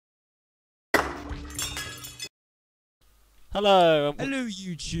Hello. Hello,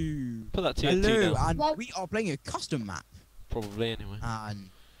 YouTube. Put that TNT down. And we are playing a custom map. Probably anyway. And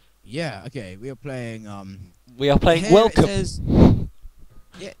yeah, okay, we are playing. We are playing here Welcome. It says,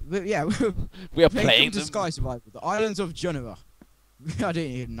 yeah, we are playing the Sky Survival, the islands of Junara. I don't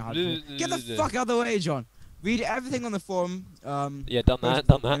even know how to get the fuck out of the way, John. Read everything on the forum. Yeah, done that.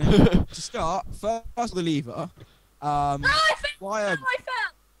 To start, first the lever. I fell!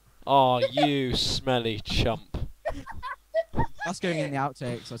 Oh, you smelly chump. That's going in the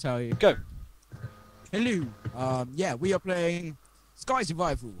outtakes, I'll tell you. Go. Hello. Yeah, we are playing Sky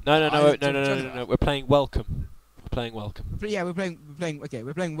Survival. No. We're playing Welcome. Yeah, we're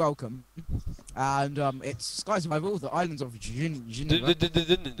playing Welcome. And it's Sky Survival, the islands of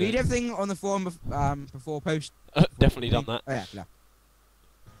Junara. Read everything on the forum before post. Definitely done that. Oh,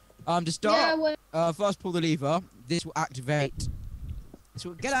 yeah. To start, first pull the lever. This will activate.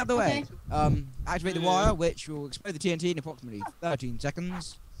 So get out of the way. Activate the wire, which will explode the TNT in approximately 13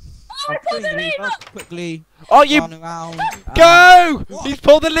 seconds. Oh, pull the lever! Quickly. Oh, you run around, go! He's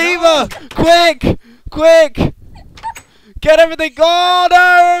pulled the lever! No. Quick! Get everything gone!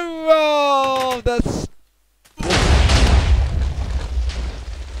 Oh, that's.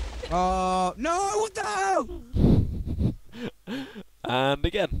 No! What the hell? And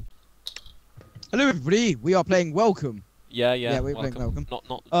again. Hello, everybody. We are playing Welcome. Yeah, we're playing Welcome.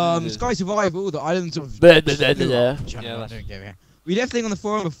 Not. Sky Survival, the islands of. Yeah. Read everything on the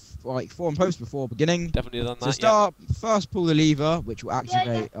forum, forum post before beginning. Definitely done that. To start, first pull the lever, which will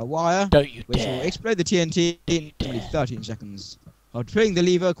activate a wire, which will explode the TNT in only 13 seconds. While pulling the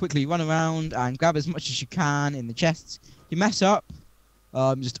lever, quickly run around and grab as much as you can in the chests. If you mess up,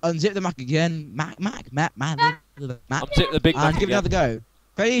 just unzip the Mac again. Unzip the big Mac and give it again. another go.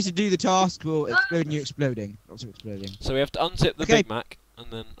 Failure to do the task will explode and you exploding. Lots of exploding. So we have to unzip the Big Mac and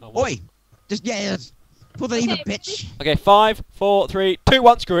then. Oi! Just pull the lever, bitch. Okay, 5, 4, 3, 2,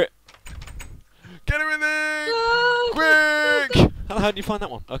 1. Screw it. Get everything! Quick! How the hell do you find that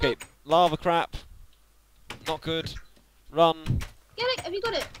one? Okay, lava crap. Not good. Run. Get it! Have you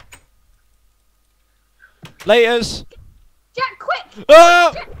got it? Laters. Jack, quick!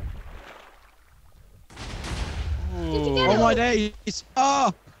 Ah! Jack. Did you get Oh it? my days!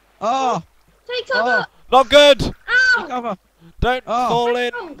 Oh! Take cover! Not good! Ow! Cover! Don't Oh. fall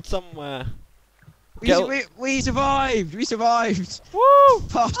in somewhere. We survived! We survived! Woo!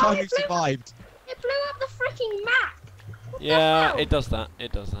 First time we've survived. It blew up the freaking map! What the Yeah, hell? it does that.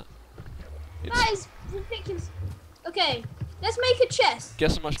 That is ridiculous. Okay, let's make a chest.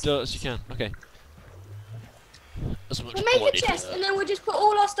 Get as much dirt as you can. Okay. As much We'll make a bloody chest dirt. and then we'll just put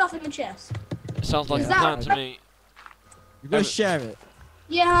all our stuff in the chest. It sounds like Yeah. a plan to me. You've got to share it.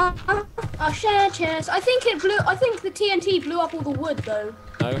 Yeah, I'll share a chest. I think the TNT blew up all the wood though.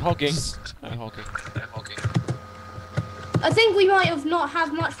 No hogging. No hogging. I think we might have not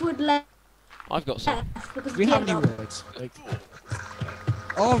have much wood left I've got some. because We of have the any end. words.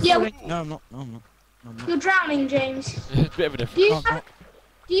 Oh, I'm Yeah, falling. No, I'm not. No, I'm not. You're drowning, James. It's a bit of a difference.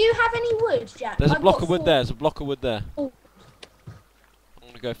 Do you have any wood, Jack? There's a I've block got of wood 4. there. There's a block of wood there. Oh. I'm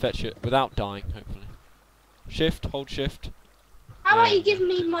gonna go fetch it without dying, hopefully. Shift. Hold shift. How about you give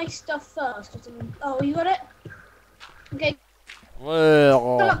me my stuff first? Or something? Oh, you got it? Okay, come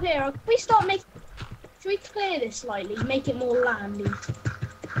Well. up here. Should we clear this slightly? Make it more landy.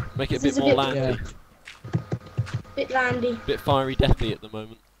 Make it a This bit is a more bit- landy. Bit landy. Bit fiery deathy at the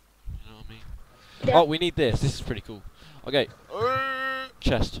moment. You know what I mean? Yeah. Oh, we need this. This is pretty cool. Okay.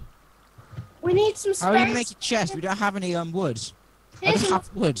 Chest. We need some How space. do you make a chest? We don't have any wood. I Here's don't some-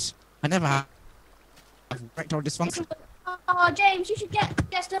 have wood. I never have. Erectile dysfunction. Oh, James, you should get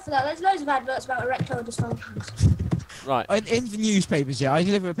stuff for that. There's loads of adverts about erectile dysfunctions. Right. In the newspapers, yeah, I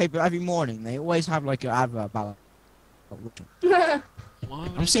deliver a paper every morning. They always have like an advert about. Why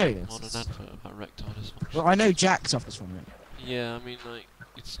would I'm serious. on an advert about erectile dysfunction? Well, I know Jack suffers from it. Yeah, I mean, like,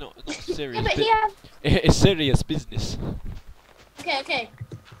 it's not serious. Yeah, but bu- It's serious business. Okay.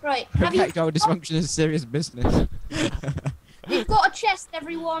 Right. Have you? Erectile dysfunction is serious business. We've got a chest,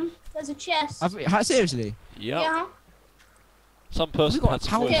 everyone. There's a chest. Seriously? Yep. Yeah. Some person had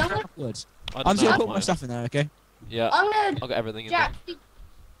some How wood. Okay, many I'm gonna- wood? I I'm don't just know. gonna put my mine. stuff in there, okay? Yeah. I'm gonna. I've got everything in Jack.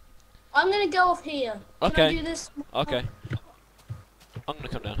 I'm gonna go off here. Can Okay. I do this? there. Okay. I'm gonna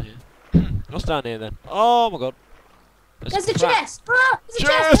come down here. What's down here then? Oh my god. There's a crap. chest. Ah, there's a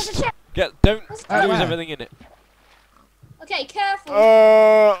chest. There's a chest. Don't There's Oh, lose where? everything in it. Okay, careful.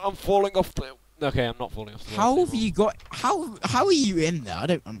 I'm falling off the. Okay, I'm not falling off the. How wall have you got? How are you in there? I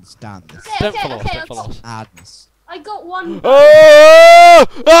don't understand this. Don't fall off. Don't fall off. Madness. I got one. Oh!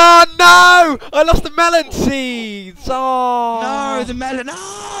 Oh no! I lost the melon seeds. Oh! No, the melon.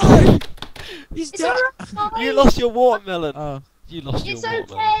 No! He's It's dead. alright. You lost your watermelon. Oh. You lost It's your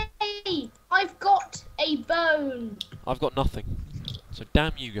watermelon. okay. I've got a bone. I've got nothing. So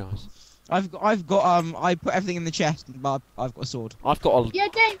damn you guys. I put everything in the chest, but I've got a sword. I've got a Yeah,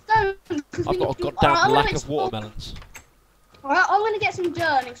 James, don't. I've got a goddamn lack of watermelons. Alright, I'm gonna get some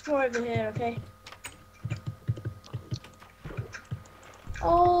dirt and explore over here, okay?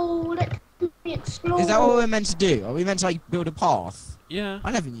 Oh, let me explore. Is that what we're meant to do? Are we meant to like build a path? Yeah.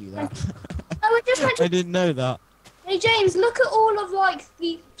 I never knew that. No, we're just meant to... I didn't know that. Hey, James, look at all of, like,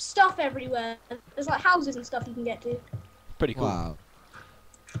 the stuff everywhere. There's, like, houses and stuff you can get to. Pretty cool. Wow.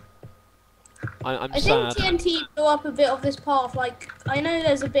 I'm I sad. think TNT blew up a bit of this path. Like, I know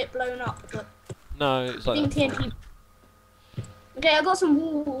there's a bit blown up, but No, it's I like think TNT... Okay, I got some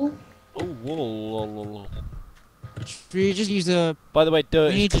wool. oh, whoa. Should we just use a... By the way, dirt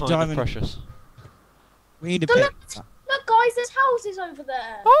We is need to kind of diamond- precious. We need a So pick. Look, guys, there's houses over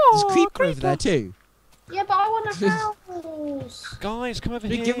there. There's a creeper over there too. Yeah, but I want a house. Guys, come over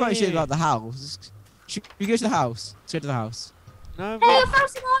We here. give my shit about the house. Should we go to the house? Let's go to the house. No, Hey, I found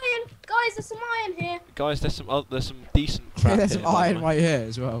some iron. Guys, there's some iron here. guys, there's some decent crap There's here, some by the iron way. right here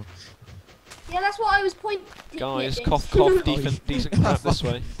as well. Yeah, that's what I was pointing. Guys, at. cough, decent crap this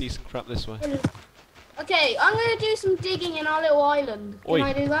way. Decent crap this way. Okay, I'm gonna do some digging in our little island. Can Oi.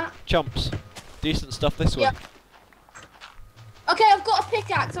 I do that? Chumps. Decent stuff this way. Yeah. Okay, I've got a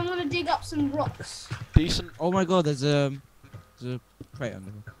pickaxe. I'm gonna dig up some rocks. Decent. Oh my god, there's a crate under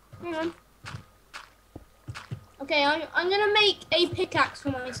here. Hang on. Okay, I'm gonna make a pickaxe for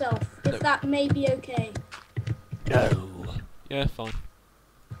myself, if that may be okay. No. Yeah, fine.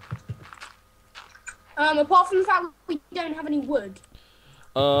 Apart from the fact we don't have any wood.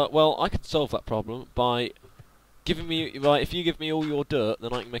 Well, I could solve that problem by giving me right. If you give me all your dirt,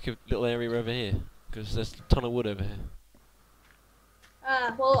 then I can make a little area over here because there's a ton of wood over here.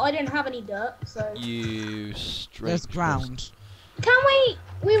 Well, I don't have any dirt, so. You strange. There's ground. Can we?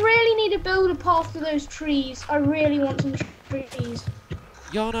 We really need to build a path to those trees. I really want some trees.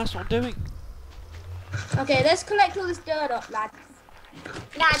 Yeah, that's what I'm doing. Okay, let's collect all this dirt up, lads.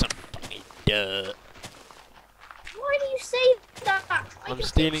 Lads, Some fucking dirt. why do you say that? I I'm just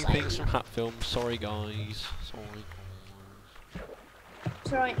stealing keep things saying from Hat Films. Sorry, guys. Sorry. that.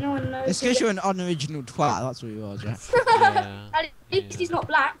 It's alright, no one knows. Let's go to an unoriginal twat. That's what you are, Jack. Yeah. At least he's not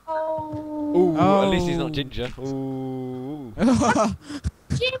black. Oh. Ooh, Oh. at least he's not ginger. Ooh.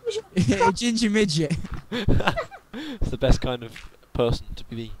 Ginger, Ginger midget. It's the best kind of person to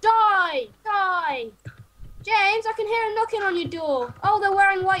be. die! Die! James, I can hear a knocking on your door. Oh, they're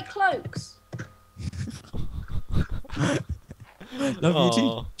wearing white cloaks. Love you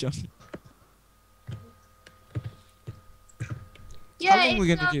Aw. too, Josh. Yeah, How long are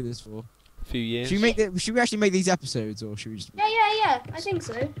we it's, gonna do this for? A few years. Should we actually make these episodes, or should we just? yeah, I think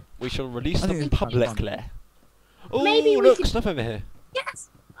so. We shall release I think them it's quite fun. publicly. Oh, Maybe we look, could- stuff over here. Yes!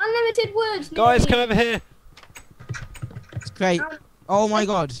 Unlimited wood! Guys, maybe. come over here. It's great. Oh my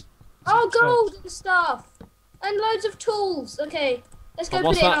god. Oh, gold and stuff! And loads of tools. Okay, let's go And put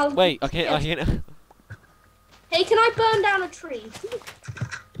what's it in that? our... Wait, I can't. Hey, can I burn down a tree?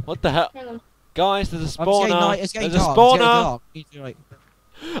 What the hell? Hang on. Guys, there's a It's getting spawner. night. It's getting There's a dark. It's getting spawner. dark. We need to, like-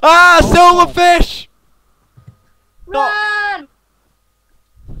 Ah, Oh, silverfish! Run!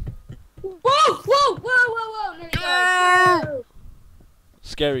 Whoa! Nearly died. Whoa.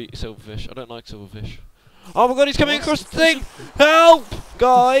 Scary silverfish. I don't like silverfish. Oh my god, he's coming across the thing! Help!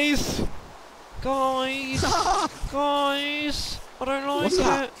 Guys! Guys! Guys! I don't like What's it.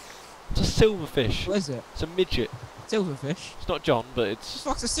 that? It's a silverfish. What is it? It's a midget. Silverfish. It's not John, but What the it's...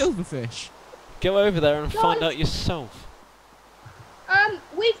 fuck's a silverfish? Go over there and find Guys. out yourself.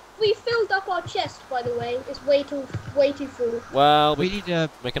 We filled up our chest, by the way. It's way too full. Well, We we need to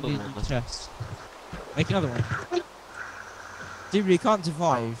make another need one. a chest. Make another one. Dude, we can't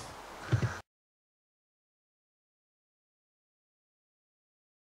survive.